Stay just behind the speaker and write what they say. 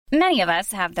Many of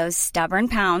us have those stubborn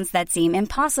pounds that seem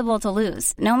impossible to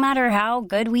lose, no matter how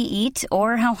good we eat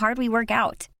or how hard we work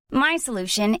out. My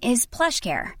solution is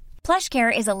PlushCare.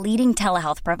 PlushCare is a leading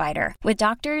telehealth provider with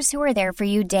doctors who are there for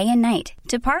you day and night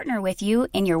to partner with you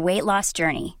in your weight loss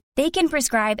journey. They can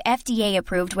prescribe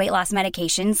FDA-approved weight loss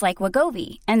medications like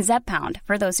Wegovy and Zepbound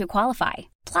for those who qualify.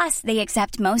 Plus, they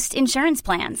accept most insurance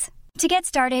plans. To get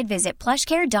started, visit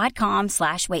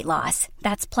plushcare.com/weightloss.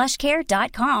 That's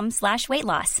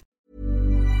plushcare.com/weightloss.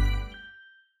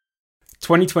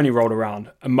 2020 rolled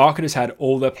around and marketers had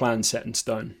all their plans set in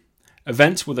stone.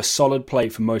 Events were the solid play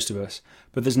for most of us,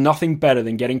 but there's nothing better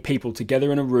than getting people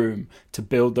together in a room to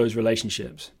build those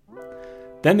relationships.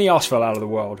 Then the arse fell out of the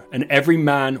world and every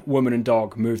man, woman and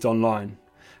dog moved online.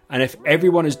 And if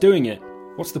everyone is doing it,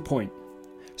 what's the point?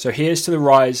 So here's to the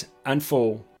rise and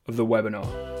fall of the webinar.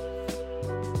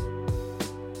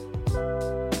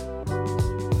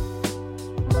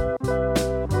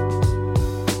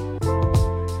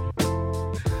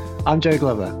 I'm Joe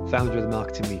Glover, founder of the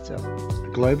Marketing Meetup, a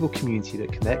global community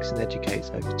that connects and educates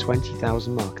over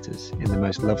 20,000 marketers in the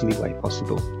most lovely way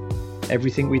possible.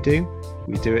 Everything we do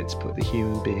it to put the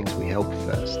human beings we help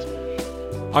first.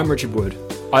 I'm Richard Wood.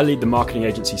 I lead the marketing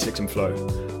agency Six and Flow.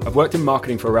 I've worked in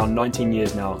marketing for around 19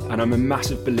 years now, and I'm a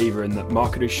massive believer in that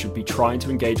marketers should be trying to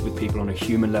engage with people on a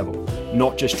human level,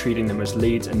 not just treating them as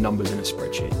leads and numbers in a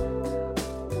spreadsheet.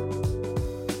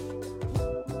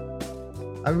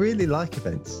 I really like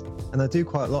events, and I do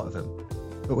quite a lot of them,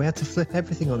 but we had to flip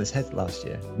everything on its head last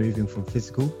year, moving from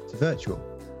physical to virtual,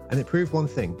 and it proved one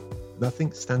thing: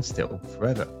 nothing stands still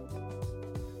forever.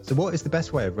 So what is the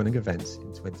best way of running events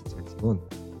in 2021?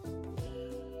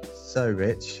 So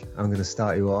Rich, I'm going to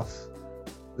start you off.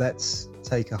 Let's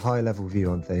take a high-level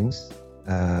view on things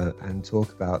and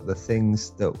talk about the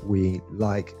things that we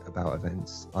like about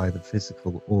events, either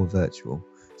physical or virtual.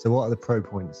 So what are the pro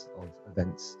points of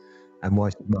events? And why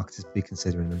should marketers be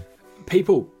considering them?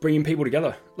 Bringing people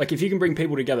together. Like if you can bring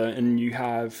people together and you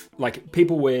have like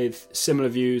people with similar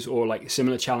views or like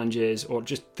similar challenges or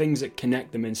just things that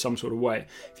connect them in some sort of way,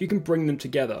 if you can bring them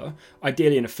together,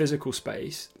 ideally in a physical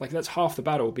space, like that's half the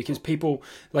battle, because people,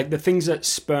 like the things that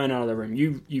spurn out of the room,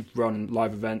 you run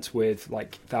live events with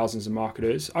like thousands of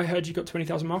marketers. I heard you got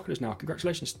 20,000 marketers now.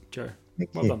 Congratulations, Joe.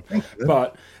 Well done.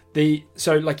 But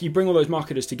so like you bring all those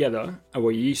marketers together, or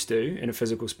what you used to in a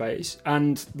physical space,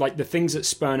 and like the things that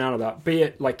spurn out of that, be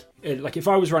it like if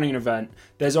I was running an event,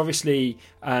 there's obviously,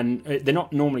 and they're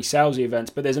not normally salesy events,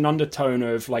 but there's an undertone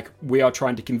of like, we are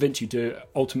trying to convince you to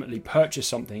ultimately purchase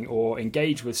something or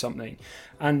engage with something.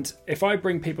 And if I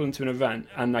bring people into an event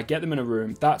and I get them in a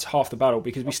room, that's half the battle,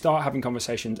 because we start having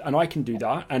conversations and I can do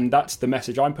that. And that's the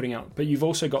message I'm putting out. But you've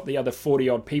also got the other 40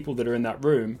 odd people that are in that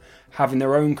room having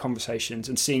their own conversations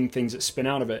and seeing things that spin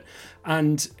out of it.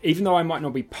 And even though I might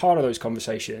not be part of those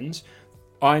conversations,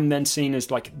 I'm then seen as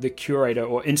like the curator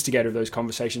or instigator of those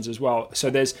conversations as well.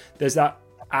 So there's that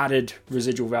added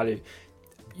residual value.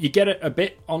 You get it a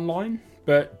bit online,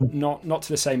 but not to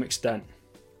the same extent.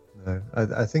 No,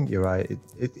 I think you're right.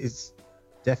 It's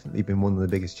definitely been one of the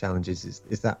biggest challenges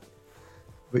is that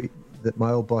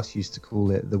my old boss used to call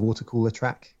it the water cooler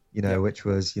track, which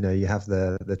was, you have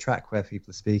the track where people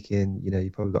are speaking,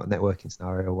 you probably got a networking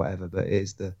scenario or whatever, but it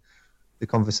is the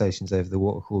conversations over the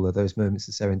water cooler, those moments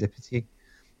of serendipity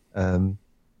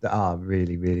that are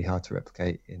really, really hard to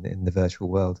replicate in the virtual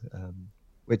world,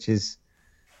 which is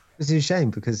a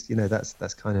shame, because,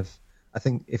 that's kind of, I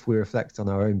think if we reflect on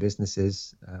our own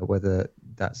businesses, whether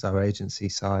that's our agency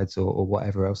sides or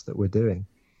whatever else that we're doing,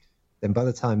 then by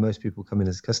the time most people come in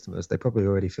as customers, they probably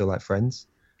already feel like friends.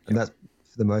 And that's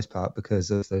for the most part because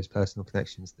of those personal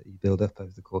connections that you build up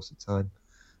over the course of time.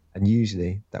 And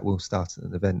usually that will start at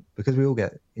an event, because we all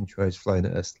get intros flown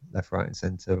at us left, right and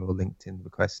centre, or LinkedIn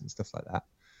requests and stuff like that.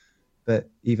 But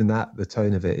even that, the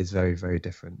tone of it is very, very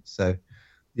different. So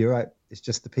you're right. It's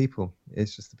just the people.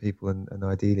 It's just the people and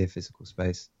ideally a physical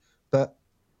space. But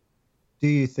do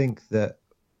you think that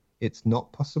it's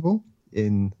not possible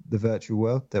in the virtual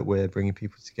world that we're bringing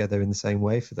people together in the same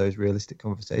way for those realistic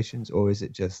conversations, or is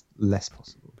it just less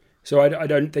possible? So I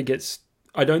don't think it's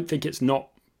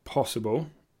not possible,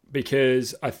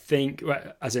 because I think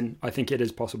it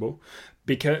is possible,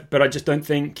 but I just don't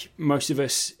think most of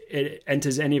us it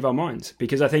enters any of our minds,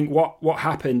 because I think what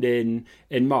happened in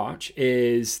March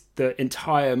is the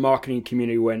entire marketing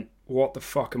community went, what the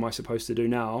fuck am I supposed to do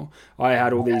now? I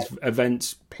had all these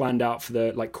events planned out for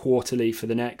the quarterly for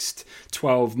the next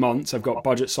 12 months. I've got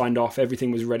budget signed off.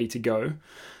 Everything was ready to go.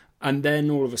 And then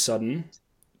all of a sudden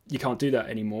you can't do that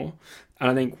anymore. And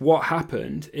I think what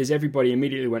happened is everybody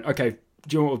immediately went, okay,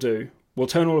 do you know what we'll do? we'll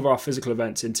turn all of our physical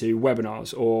events into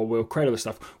webinars, or we'll create all this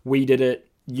stuff. We did it,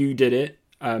 you did it.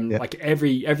 Like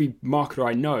every marketer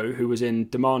I know who was in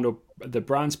demand or the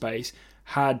brand space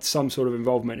had some sort of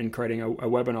involvement in creating a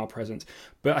webinar presence.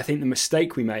 But I think the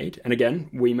mistake we made, and again,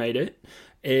 we made it,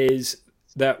 is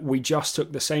that we just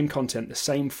took the same content, the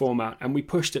same format, and we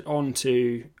pushed it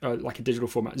onto like a digital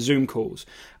format, Zoom calls.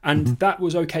 And that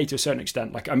was okay to a certain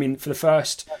extent. Like, I mean, for the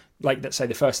first, like, let's say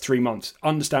the first 3 months,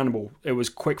 understandable. It was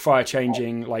quick fire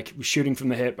changing, like shooting from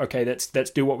the hip. Okay, let's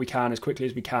do what we can as quickly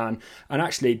as we can. And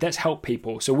actually, let's help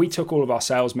people. So we took all of our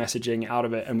sales messaging out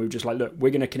of it, and we were just like, look,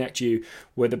 we're going to connect you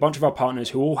with a bunch of our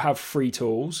partners who all have free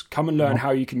tools. Come and learn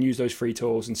how you can use those free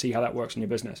tools and see how that works in your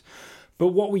business. But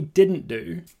what we didn't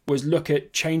do was look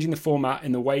at changing the format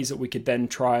in the ways that we could then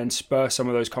try and spur some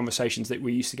of those conversations that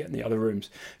we used to get in the other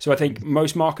rooms. So I think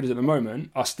most marketers at the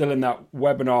moment are still in that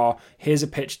webinar. Here's a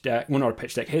pitch deck. Well, not a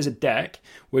pitch deck. Here's a deck.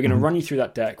 We're going to run you through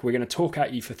that deck. We're going to talk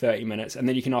at you for 30 minutes, and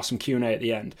then you can ask some Q&A at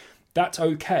the end. That's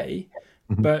okay.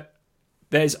 But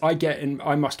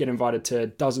I must get invited to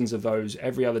dozens of those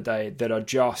every other day that are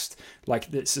just like,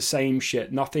 it's the same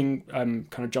shit. Nothing kind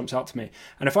of jumps out to me.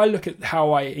 And if I look at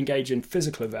how I engage in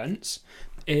physical events,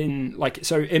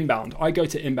 Inbound, I go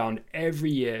to Inbound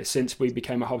every year since we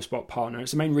became a HubSpot partner.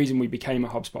 It's the main reason we became a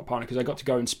HubSpot partner, because I got to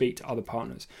go and speak to other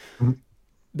partners.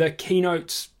 The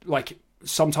keynotes, like,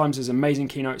 sometimes there's amazing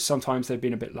keynotes, sometimes they've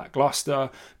been a bit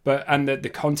lackluster, and the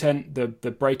content, the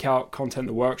breakout content,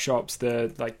 the workshops,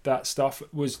 that stuff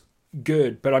was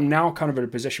good. But I'm now kind of in a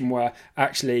position where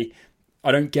actually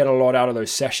I don't get a lot out of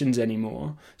those sessions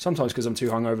anymore, sometimes because I'm too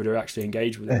hungover to actually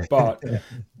engage with it. But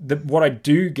what I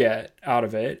do get out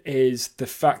of it is the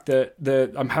fact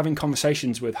that I'm having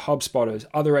conversations with HubSpotters,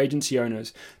 other agency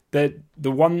owners.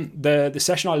 The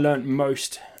session I learned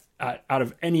most out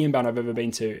of any inbound I've ever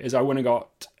been to is I went and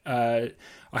got, I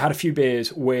had a few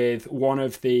beers with one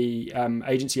of the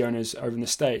agency owners over in the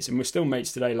States, and we're still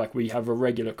mates today. Like, we have a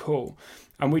regular call,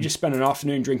 and we just spent an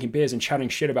afternoon drinking beers and chatting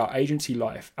shit about agency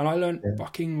life. And I learned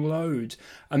fucking loads.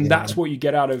 And that's what you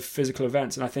get out of physical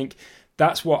events. And I think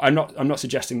that's what I'm not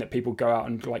suggesting that people go out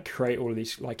and like create all of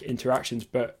these like interactions,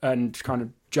 and kind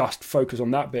of just focus on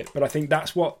that bit. But I think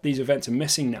that's what these events are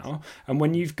missing now. And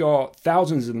when you've got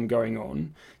thousands of them going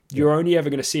on, you're only ever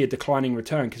going to see a declining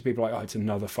return, because people are like, oh, it's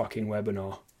another fucking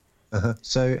webinar.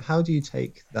 So how do you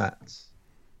take that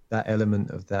element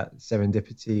of that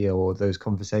serendipity or those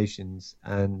conversations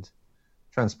and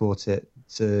transport it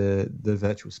to the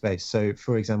virtual space? So,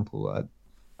 for example,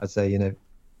 I'd say,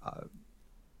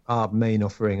 our main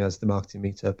offering as the Marketing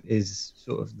Meetup is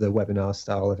sort of the webinar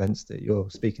style events that you're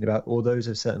speaking about, or those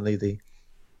are certainly the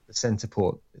center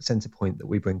point that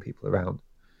we bring people around.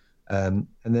 And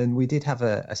then we did have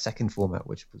a second format,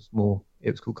 which was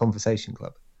it was called Conversation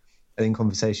Club. And in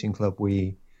Conversation Club,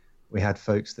 we had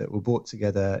folks that were brought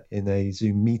together in a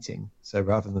Zoom meeting, so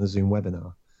rather than a Zoom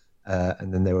webinar,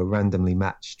 and then they were randomly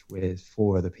matched with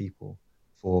 4 other people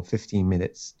for 15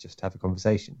 minutes just to have a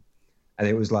conversation. And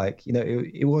it was like,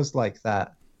 it was like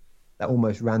that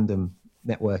almost random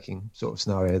networking sort of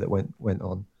scenario that went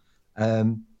on.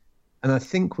 And I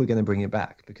think we're going to bring it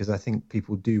back, because I think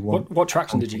people do want... What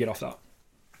traction did you get off that?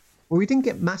 Well, we didn't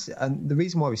get massive... And the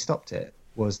reason why we stopped it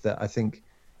was that I think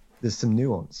there's some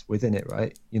nuance within it,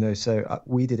 right? So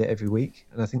we did it every week,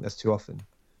 and I think that's too often.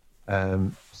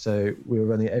 So we were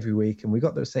running it every week, and we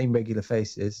got those same regular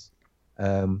faces.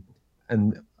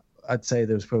 And I'd say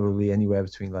there was probably anywhere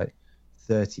between like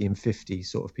 30 and 50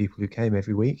 sort of people who came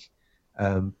every week.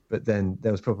 But then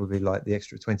there was probably like the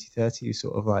extra 20, 30 who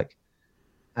sort of like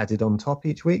added on top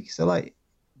each week. So like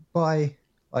by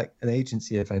like an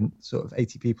agency event, sort of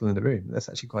 80 people in the room, that's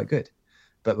actually quite good.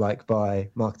 But like by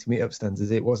Marketing Meetup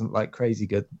standards, it wasn't like crazy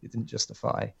good. It didn't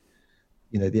justify,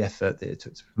 the effort that it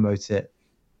took to promote it,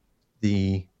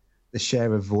 the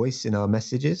share of voice in our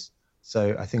messages.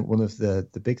 So I think one of the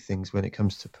big things when it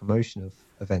comes to promotion of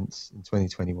events in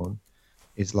 2021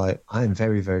 is like, I am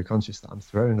very, very conscious that I'm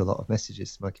throwing a lot of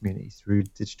messages to my community through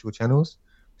digital channels,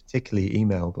 particularly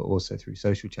email, but also through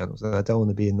social channels. And I don't want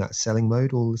to be in that selling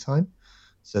mode all the time.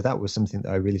 So that was something that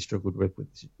I really struggled with,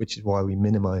 which is why we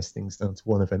minimized things down to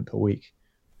 1 event per week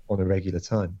on a regular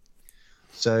time.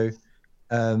 So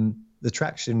the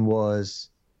traction was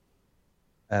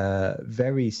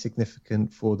very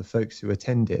significant for the folks who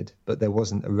attended, but there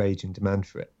wasn't a raging demand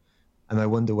for it. And I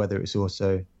wonder whether it's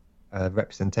also a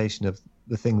representation of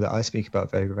the thing that I speak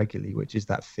about very regularly, which is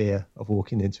that fear of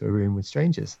walking into a room with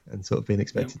strangers and sort of being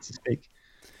expected to speak,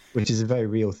 which is a very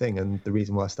real thing, and the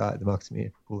reason why I started the Marketing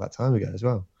Meetup all that time ago as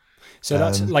well. So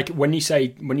that's like when you say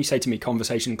to me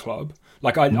conversation club,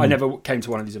 like I never came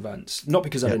to one of these events, not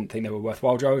because I didn't think they were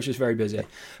worthwhile, Joe. I was just very busy.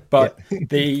 But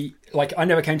I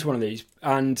never came to one of these.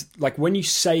 And like when you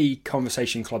say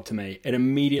conversation club to me, it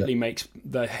immediately makes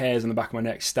the hairs on the back of my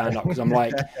neck stand up, because I'm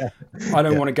like, I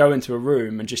don't want to go into a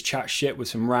room and just chat shit with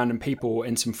some random people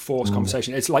in some forced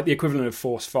conversation. It's like the equivalent of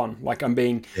forced fun. Like I'm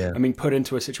being put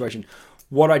into a situation.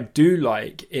 What I do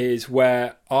like is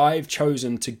where I've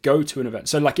chosen to go to an event.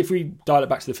 So like if we dial it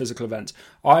back to the physical event,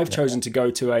 I've chosen to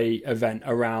go to a event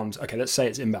around, okay, let's say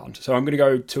it's inbound. So I'm going to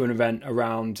go to an event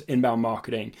around inbound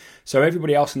marketing. So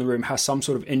everybody else in the room has some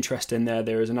sort of interest in there.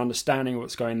 There is an understanding of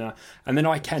what's going there. And then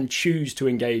I can choose to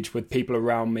engage with people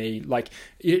around me. Like,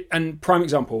 and prime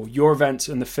example, your events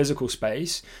in the physical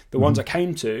space, the ones I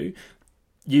came to,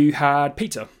 you had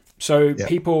pizza. So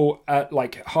people at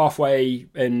like halfway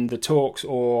in the talks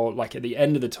or like at the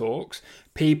end of the talks,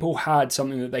 people had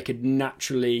something that they could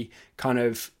naturally kind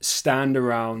of stand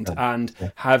around and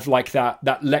have like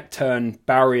that lectern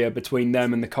barrier between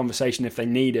them and the conversation if they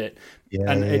need it.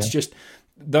 It's just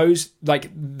those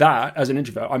like that as an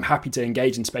introvert, I'm happy to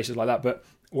engage in spaces like that. But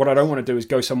what I don't want to do is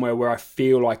go somewhere where I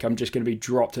feel like I'm just going to be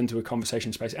dropped into a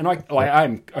conversation space. And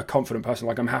I'm a confident person.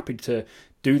 Like I'm happy to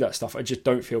do that stuff. I just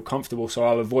don't feel comfortable, so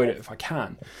I'll avoid it if I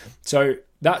can. So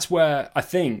that's where I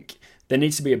think there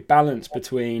needs to be a balance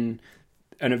between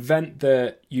an event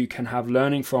that you can have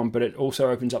learning from, but it also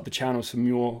opens up the channels for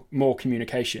more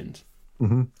communications,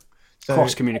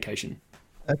 cross communication.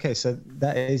 Okay, so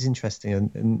that is interesting,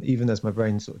 and even as my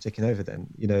brain's sort of ticking over, then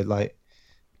like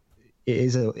it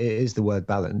is the word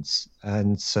balance,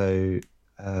 and so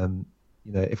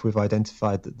if we've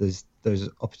identified that there's those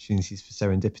opportunities for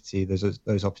serendipity, there's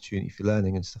those opportunities for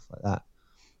learning and stuff like that,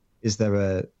 is there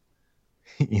a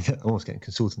almost getting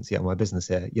consultancy out of my business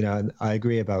here, and I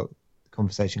agree about the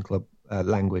conversation club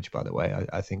language, by the way.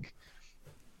 I think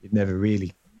it never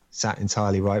really sat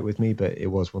entirely right with me, but it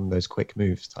was one of those quick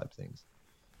moves type things.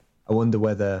 I wonder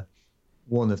whether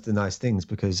one of the nice things,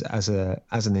 because as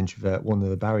an introvert, one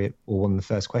of the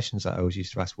first questions that I always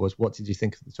used to ask was, what did you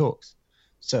think of the talks?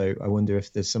 So I wonder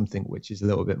if there's something which is a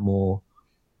little bit more,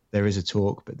 there is a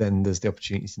talk, but then there's the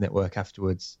opportunity to network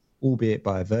afterwards, albeit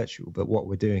by a virtual. But what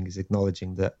we're doing is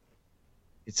acknowledging that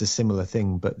it's a similar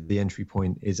thing, but the entry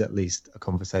point is at least a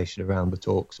conversation around the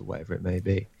talks or whatever it may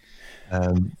be.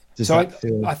 I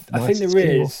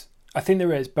think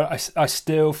there is, but I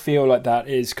still feel like that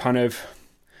is kind of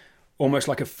almost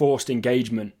like a forced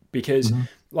engagement, because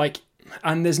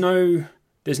and there's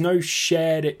no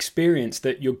shared experience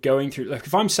that you're going through. Like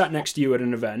if I'm sat next to you at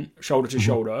an event, shoulder to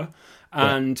shoulder,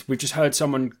 and we've just heard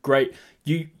someone great,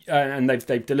 and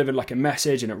they've delivered like a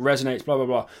message and it resonates, blah blah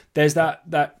blah. There's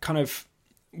that kind of,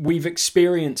 we've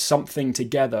experienced something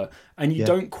together, and you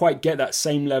don't quite get that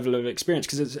same level of experience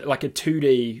because it's like a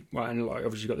 2D. Well, and like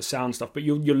obviously you've got the sound stuff, but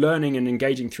you're learning and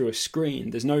engaging through a screen.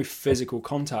 There's no physical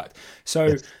contact,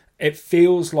 so. It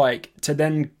feels like to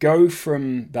then go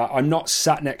from that, I'm not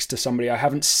sat next to somebody, I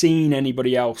haven't seen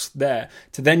anybody else there,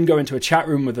 to then go into a chat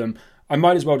room with them. I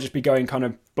might as well just be going kind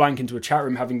of blank into a chat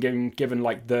room, having given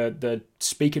like the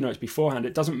speaker notes beforehand.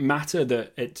 It doesn't matter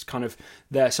that it's kind of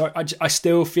there. So I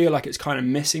still feel like it's kind of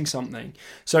missing something.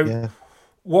 So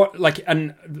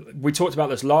and we talked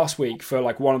about this last week for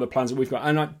like one of the plans that we've got,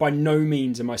 and by no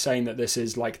means am I saying that this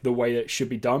is like the way that it should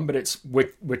be done, but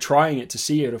we're trying it to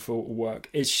see if it will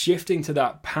work. It's shifting to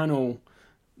that panel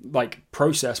like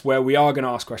process where we are going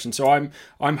to ask questions. So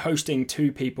I'm hosting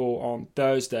 2 people on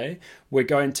Thursday. We're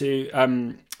going to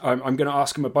I'm going to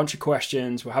ask them a bunch of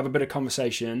questions. We'll have a bit of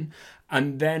conversation,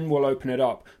 and then we'll open it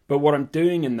up. But what I'm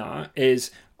doing in that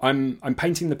is I'm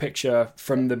painting the picture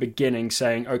from the beginning,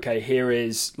 saying, okay, here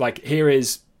is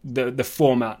the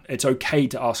format. It's okay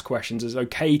to ask questions. It's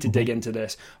okay to dig into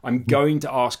this. I'm going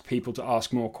to ask people to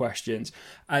ask more questions.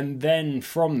 And then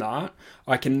from that,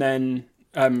 I can then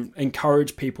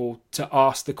encourage people to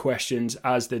ask the questions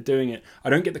as they're doing it.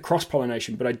 I don't get the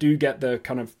cross-pollination, but I do get the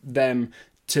kind of them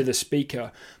to the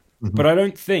speaker. But I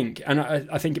don't think, and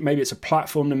I think maybe it's a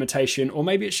platform limitation, or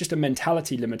maybe it's just a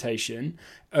mentality limitation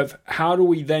of how do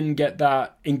we then get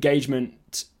that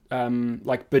engagement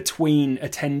like between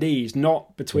attendees,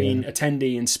 not between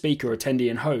attendee and speaker, attendee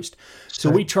and host. So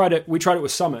we tried it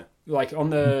with Summit. Like on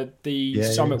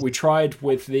the Summit, we tried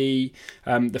with the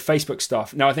Facebook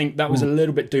stuff. Now I think that was a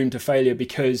little bit doomed to failure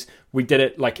because we did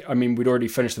it we'd already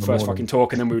finished the first fucking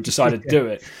talk, and then we decided to do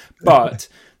it. But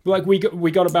like we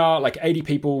got about like 80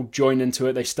 people joined into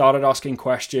it. They started asking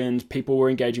questions, people were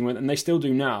engaging with it, and they still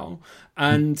do now.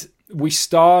 And we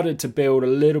started to build a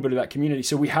little bit of that community.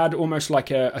 So we had almost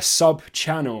like a sub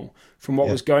channel from what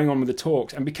was going on with the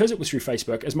talks. And because it was through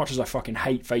Facebook, as much as I fucking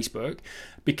hate Facebook,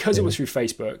 because it was through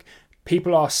Facebook,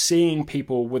 people are seeing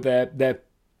people with their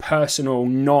personal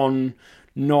non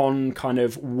kind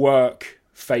of work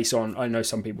face on. I know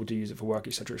some people do use it for work,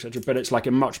 etc., but it's like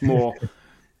a much more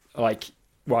like,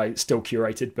 well, it's still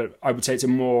curated, but I would say it's a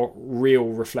more real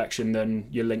reflection than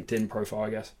your LinkedIn profile, I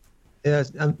guess. Yeah,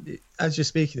 as you're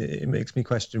speaking, it makes me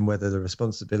question whether the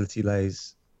responsibility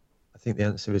lays. I think the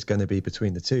answer is going to be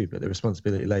between the two, but the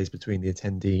responsibility lays between the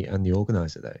attendee and the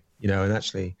organizer, though. You know, and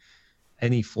actually,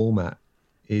 any format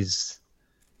is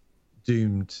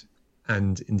doomed,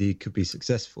 and indeed could be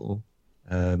successful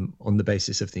on the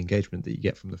basis of the engagement that you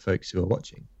get from the folks who are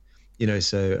watching. You know,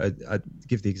 so I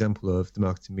give the example of the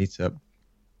marketing meetup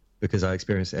because I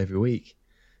experience it every week.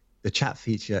 The chat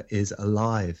feature is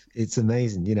alive. It's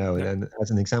amazing, you know. And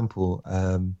as an example,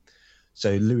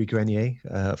 so Louis Grenier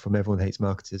from Everyone Hates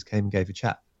Marketers came and gave a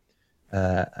chat.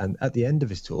 And at the end of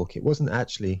his talk, it was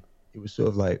sort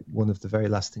of like one of the very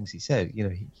last things he said. You know,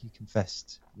 he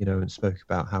confessed, you know, and spoke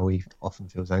about how he often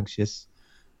feels anxious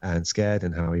and scared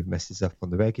and how he messes up on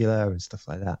the regular and stuff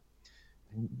like that.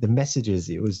 And the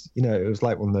messages, it was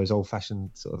like one of those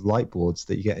old-fashioned sort of light boards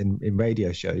that you get in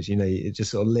radio shows. You know, it just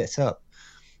sort of lit up.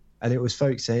 And it was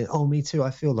folks saying, oh, me too,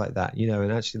 I feel like that, you know,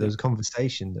 and actually there was a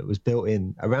conversation that was built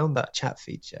in around that chat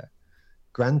feature.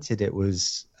 Granted, it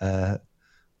was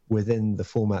within the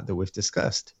format that we've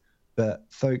discussed, but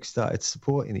folks started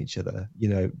supporting each other, you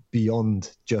know,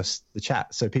 beyond just the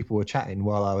chat. So people were chatting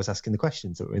while I was asking the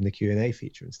questions that were in the Q&A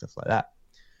feature and stuff like that.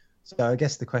 So I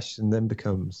guess the question then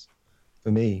becomes, for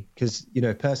me, because, you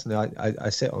know, personally, I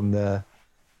sit on the...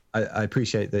 I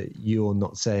appreciate that you're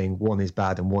not saying one is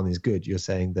bad and one is good. You're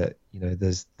saying that, you know,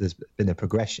 there's been a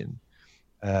progression.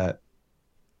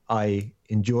 I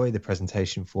enjoy the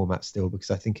presentation format still because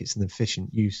I think it's an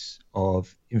efficient use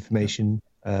of information,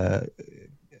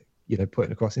 you know,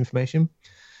 putting across information.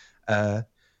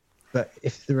 But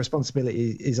if the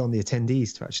responsibility is on the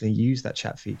attendees to actually use that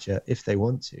chat feature, if they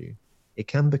want to, it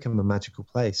can become a magical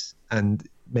place. And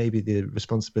maybe the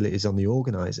responsibility is on the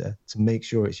organizer to make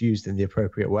sure it's used in the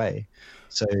appropriate way.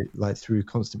 So like through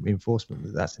constant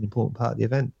reinforcement, that's an important part of the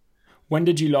event. When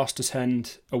did you last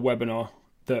attend a webinar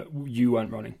that you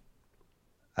weren't running?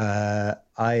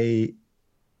 I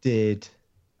did.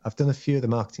 I've done a few of the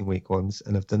Marketing Week ones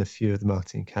and I've done a few of the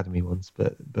Marketing Academy ones,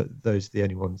 but those are the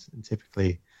only ones, and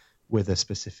typically with a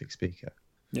specific speaker.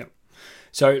 Yeah.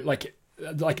 So like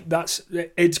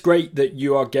it's great that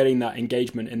you are getting that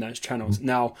engagement in those channels.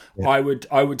 Now, I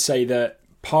would say that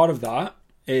part of that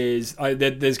is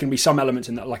there's going to be some elements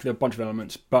in that, like there are a bunch of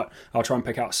elements, but I'll try and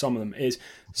pick out some of them.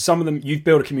 Some of them you've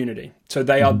built a community, so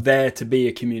they are there to be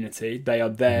a community. They are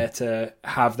there to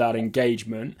have that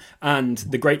engagement. And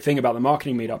the great thing about the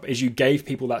marketing meetup is you gave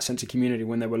people that sense of community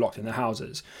when they were locked in their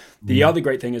houses. The other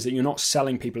great thing is that you're not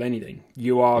selling people anything.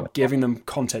 You are giving them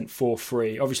content for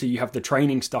free. Obviously, you have the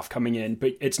training stuff coming in,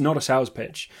 but it's not a sales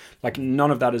pitch. Like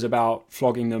none of that is about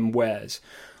flogging them wares.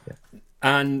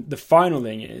 And the final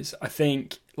thing is, I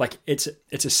think, like it's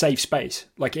a safe space.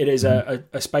 Like it is a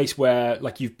space where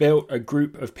like you've built a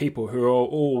group of people who are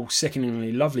all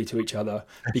sickeningly lovely to each other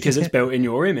because it's built in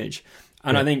your image.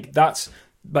 And I think that's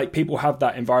like people have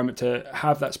that environment to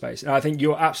have that space. And I think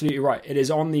you're absolutely right. It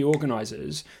is on the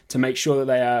organizers to make sure that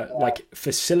they are like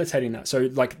facilitating that.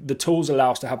 So like the tools allow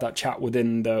us to have that chat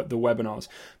within the webinars.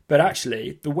 But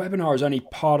actually, the webinar is only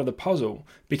part of the puzzle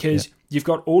because you've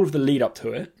got all of the lead up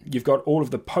to it. You've got all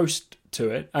of the post to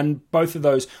it. And both of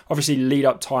those, obviously lead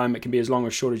up time, it can be as long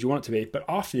or short as you want it to be. But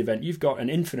after the event, you've got an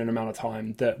infinite amount of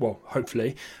time that, well,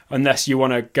 hopefully, unless you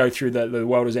want to go through the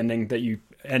world is ending that you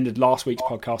ended last week's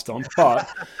podcast on. But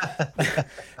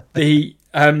the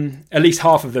at least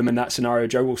half of them in that scenario,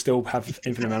 Joe, will still have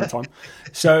infinite amount of time.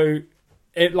 So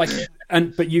it like,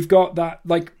 but you've got that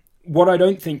like, what I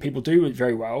don't think people do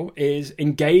very well is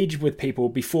engage with people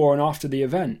before and after the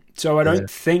event. So I don't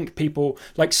think people,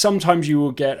 like sometimes you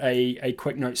will get a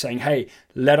quick note saying, hey,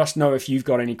 let us know if you've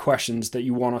got any questions that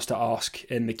you want us to ask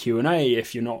in the Q&A,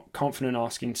 if you're not confident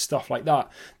asking stuff like that.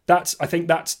 I think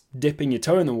that's dipping your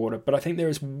toe in the water, but I think there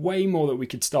is way more that we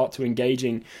could start to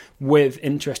engaging with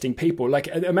interesting people. Like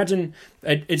imagine,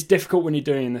 it's difficult when you're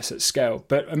doing this at scale,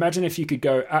 but imagine if you could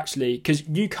go actually, because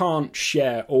you can't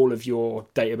share all of your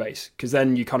database, because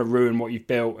then you kind of ruin what you've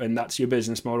built and that's your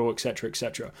business model, etc.,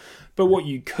 etc. But what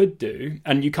you could could do,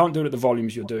 and you can't do it at the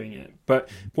volumes you're doing it, but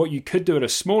what you could do at a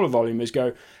smaller volume is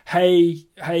go, hey,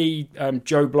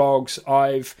 Joe Blogs,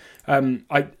 I've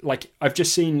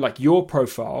just seen like your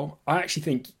profile. I actually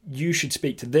think you should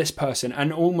speak to this person,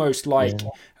 and almost like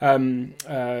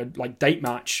date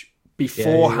match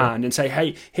beforehand and say,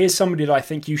 hey, here's somebody that I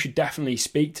think you should definitely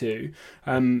speak to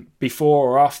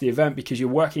before or after the event, because you're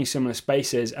working similar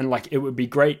spaces, and like it would be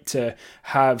great to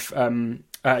have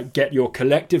get your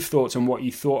collective thoughts on what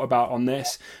you thought about on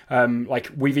this.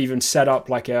 Like we've even set up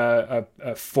like a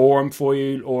forum for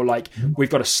you, or like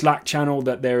we've got a Slack channel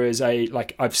that there is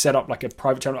I've set up like a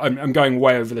private channel. I'm going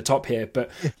way over the top here, but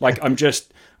like I'm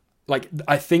just like,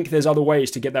 I think there's other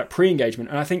ways to get that pre-engagement.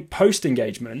 And I think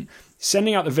post-engagement,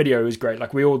 sending out the video is great.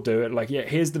 Like we all do it. Like, yeah,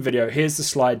 here's the video, here's the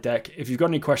slide deck. If you've got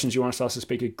any questions you want us to ask the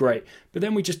speaker, great. But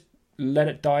then we just let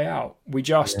it die out. We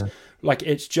just, like,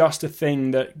 it's just a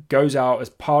thing that goes out as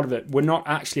part of it. We're not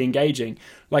actually engaging.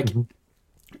 Like,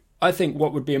 I think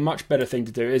what would be a much better thing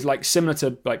to do is like similar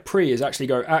to like pre is actually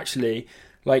go, actually,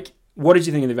 like, what did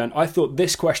you think of the event? I thought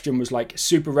this question was like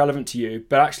super relevant to you,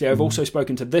 but actually I've also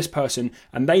spoken to this person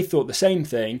and they thought the same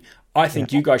thing. I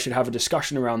think you guys should have a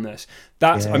discussion around this.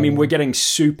 That's, I mean, we're getting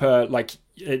super, like,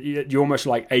 you're almost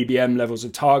like ABM levels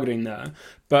of targeting there.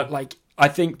 But like, I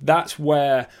think that's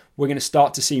where we're going to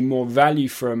start to see more value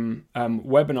from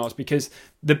webinars, because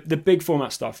the big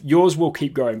format stuff, yours will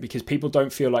keep growing because people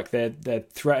don't feel like they're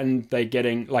threatened. They're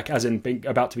getting, like, as in being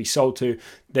about to be sold to,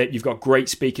 that you've got great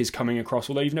speakers coming across,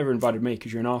 although you've never invited me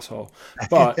because you're an asshole.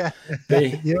 But a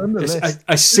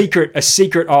secret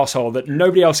arsehole that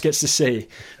nobody else gets to see.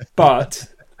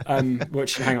 But,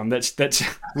 which, hang on, let's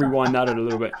rewind that a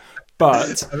little bit.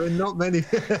 But I mean, not many.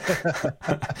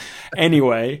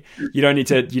 Anyway, you don't need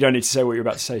to say what you're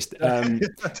about to say.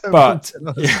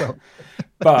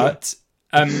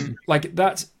 Like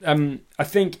that's I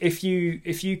think if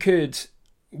you could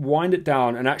wind it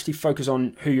down and actually focus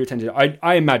on who you're attending.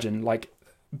 I imagine, like,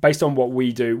 based on what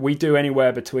we do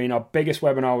anywhere between, our biggest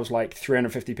webinar was like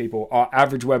 350 people. Our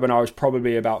average webinar is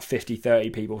probably about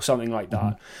 50-30 people, something like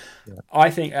that. Yeah.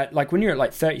 I think like when you're at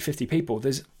like 30-50 people,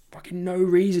 there's fucking no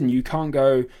reason you can't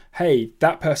go, hey,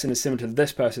 that person is similar to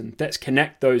this person, let's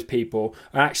connect those people,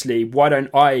 and actually, why don't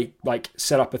I like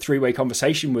set up a 3-way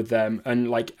conversation with them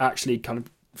and like actually kind of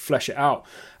flesh it out.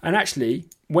 And actually,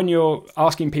 when you're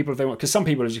asking people if they want, because some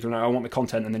people are just going, I want the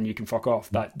content, and then you can fuck off,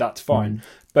 that's fine.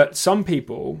 But some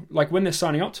people, like, when they're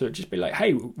signing up to it, just be like,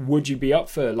 hey, would you be up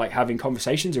for like having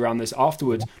conversations around this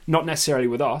afterwards? Not necessarily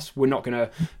with us, we're not gonna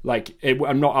like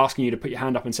I'm not asking you to put your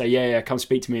hand up and say, yeah, come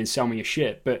speak to me and sell me your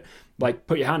shit, but like,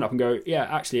 put your hand up and go, yeah,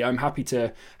 actually, I'm happy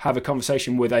to have a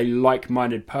conversation with a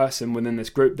like-minded person within this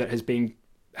group that has been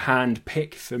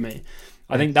hand-picked for me.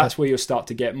 I think that's where you'll start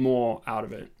to get more out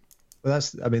of it. Well,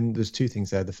 there's two things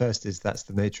there. The first is that's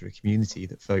the nature of community,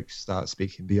 that folks start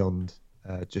speaking beyond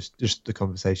just the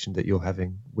conversation that you're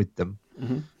having with them.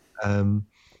 And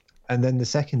then the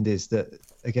second is that,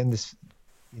 again, this,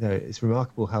 it's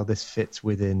remarkable how this fits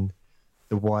within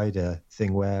the wider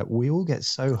thing where we all get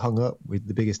so hung up with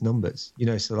the biggest numbers,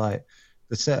 so like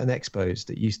the certain expos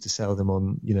that used to sell them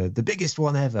on, the biggest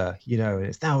one ever, and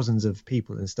it's thousands of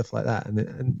people and stuff like that.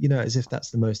 And as if that's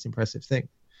the most impressive thing.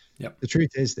 Yep. The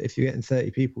truth is that if you're getting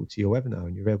 30 people to your webinar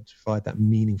and you're able to provide that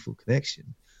meaningful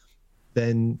connection,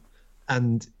 then,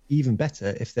 and even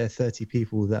better, if they're 30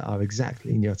 people that are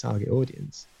exactly in your target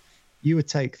audience, you would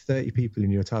take 30 people in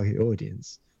your target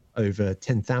audience over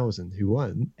 10,000 who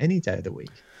weren't any day of the week.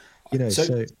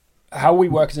 So how we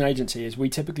work as an agency is we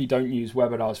typically don't use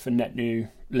webinars for net new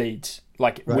leads.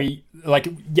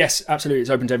 Yes, absolutely, it's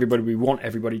open to everybody. We want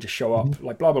everybody to show up,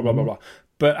 like blah, blah, blah, blah, blah.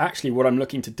 But actually what I'm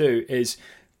looking to do is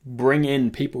bring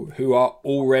in people who are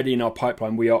already in our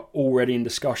pipeline. We are already in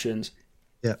discussions.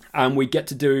 Yeah. And we get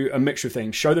to do a mixture of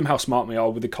things, show them how smart we are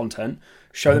with the content,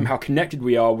 show them how connected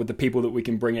we are with the people that we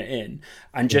can bring it in,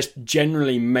 and just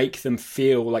generally make them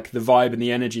feel like the vibe and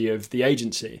the energy of the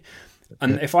agency.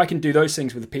 And if I can do those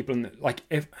things with the people, like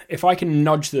if I can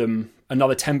nudge them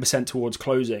another 10% towards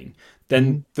closing,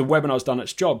 then the webinar's done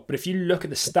its job. But if you look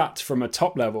at the stats from a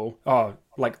top level,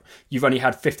 like you've only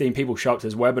had 15 people show up to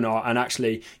this webinar, and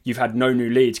actually you've had no new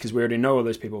leads because we already know all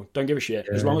those people. Don't give a shit.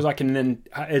 As long as I can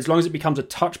as long as it becomes a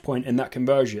touch point in that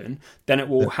conversion, then it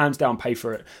will hands down pay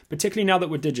for it, particularly now that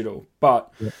we're digital.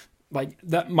 But like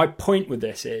that, my point with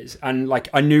this is, and like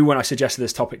I knew when I suggested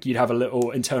this topic, you'd have a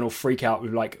little internal freak out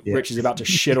with like, Rich is about to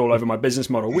shit all over my business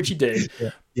model, which he did.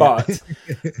 But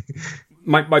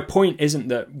my point isn't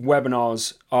that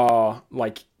webinars are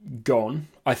like gone.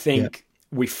 I think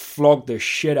we flogged the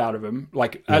shit out of them.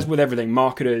 Like, as with everything,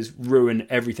 marketers ruin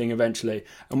everything eventually.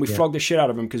 And we flogged the shit out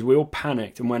of them because we all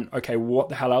panicked and went, okay, what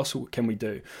the hell else can we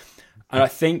do? And I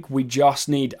think we just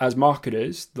need, as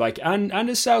marketers, like, and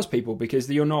as salespeople, because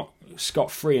you're not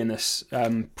scot-free in this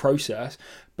process,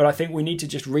 but I think we need to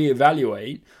just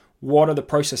reevaluate what are the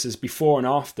processes before and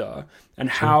after, and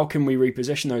how can we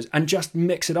reposition those and just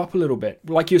mix it up a little bit.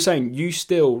 Like you're saying, you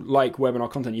still like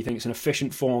webinar content. You think it's an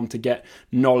efficient form to get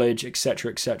knowledge,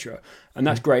 etc., etc. And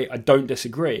that's great. I don't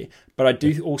disagree. But I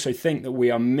do also think that we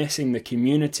are missing the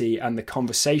community and the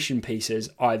conversation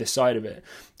pieces either side of it.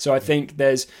 So I think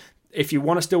if you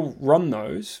want to still run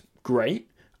those, great.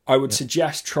 I would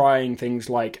suggest trying things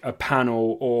like a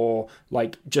panel or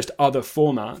like just other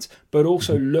formats, but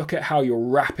also look at how you're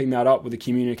wrapping that up with the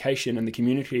communication and the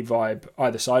community vibe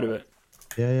either side of it.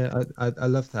 Yeah, I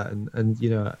love that. And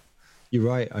you know, you're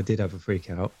right, I did have a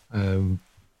freak out.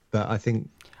 But I think...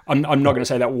 I'm not going to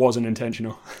say that wasn't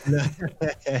intentional.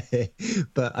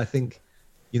 But I think,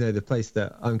 you know, the place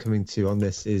that I'm coming to on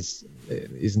this is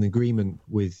an agreement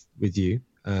with you.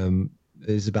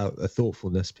 Is about a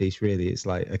thoughtfulness piece, really. It's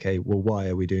like, okay, well, why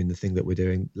are we doing the thing that we're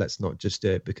doing? Let's not just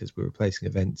do it because we're replacing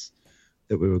events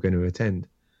that we were going to attend.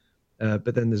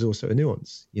 But then there's also a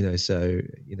nuance, you know. So,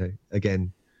 you know,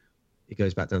 again, it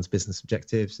goes back down to business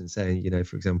objectives and saying, you know,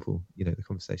 for example, you know, the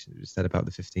conversation that we just had about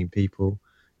the 15 people,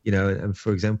 you know, and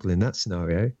for example, in that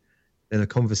scenario, then a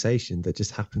conversation that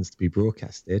just happens to be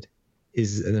broadcasted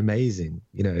is an amazing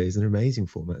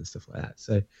format and stuff like that.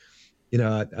 So, you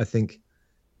know, I think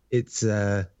it's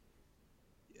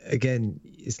again,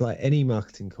 it's like any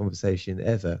marketing conversation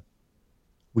ever.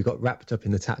 We got wrapped up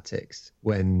in the tactics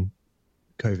when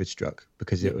COVID struck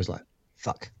because it was like,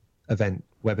 fuck, event,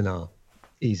 webinar,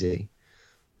 easy.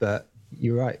 But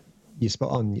you're right, you're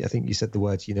spot on. I think you said the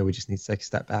words, you know, we just need to take a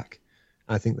step back.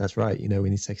 I think that's right. You know, we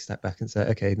need to take a step back and say,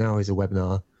 okay, now is a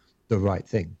webinar the right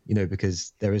thing? You know,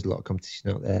 because there is a lot of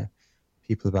competition out there.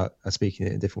 People are speaking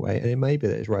it in a different way, and it may be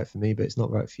that it's right for me, but it's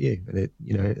not right for you, and it,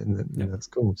 you know, and that's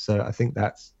cool. So I think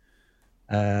that's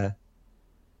a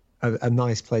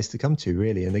nice place to come to,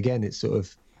 really. And again, it's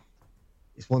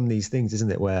one of these things,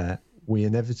 isn't it, where we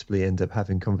inevitably end up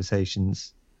having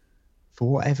conversations for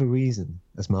whatever reason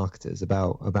as marketers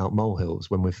about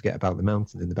molehills when we forget about the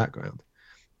mountain in the background,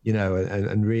 you know,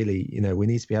 and really, you know, we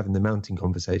need to be having the mountain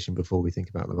conversation before we think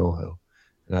about the molehill.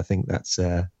 And I think that's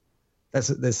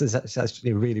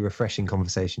actually a really refreshing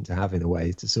conversation to have, in a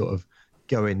way, to sort of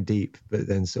go in deep, but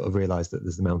then sort of realize that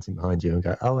there's the mountain behind you and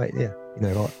go, oh wait, yeah, you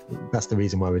know what, that's the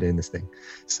reason why we're doing this thing.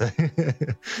 So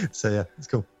yeah, it's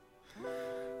cool.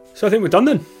 So I think we're done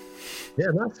then. Yeah,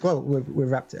 nice. Well,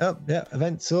 we've wrapped it up. Yeah,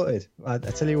 event sorted. I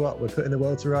tell you what, we're putting the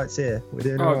world to rights here. We're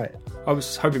doing all right. I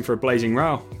was hoping for a blazing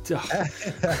row.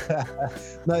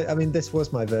 No, I mean, this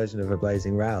was my version of a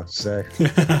blazing row. So,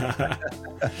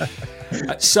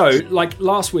 so like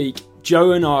last week,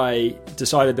 Joe and I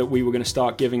decided that we were going to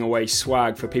start giving away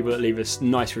swag for people that leave us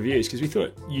nice reviews, because we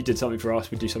thought you did something for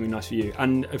us, we'd do something nice for you,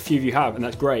 and a few of you have, and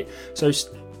that's great. So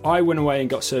I went away and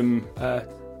got some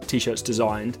t-shirts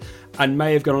designed, and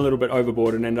may have gone a little bit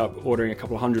overboard and ended up ordering a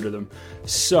couple of hundred of them.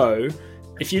 So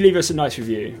if you leave us a nice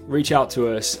review, reach out to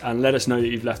us and let us know that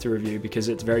you've left a review, because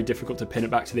it's very difficult to pin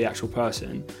it back to the actual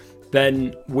person.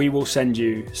 Then we will send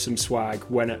you some swag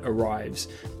when it arrives,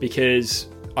 because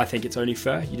I think it's only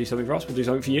fair. You do something for us, we'll do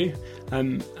something for you,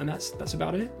 and that's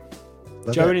about it.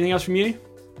 Love Joe, anything else from you?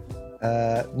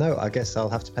 No, I guess I'll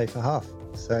have to pay for half.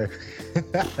 So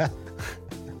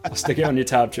I'll stick it on your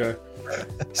tab, Joe.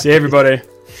 See you, everybody.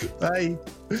 Bye.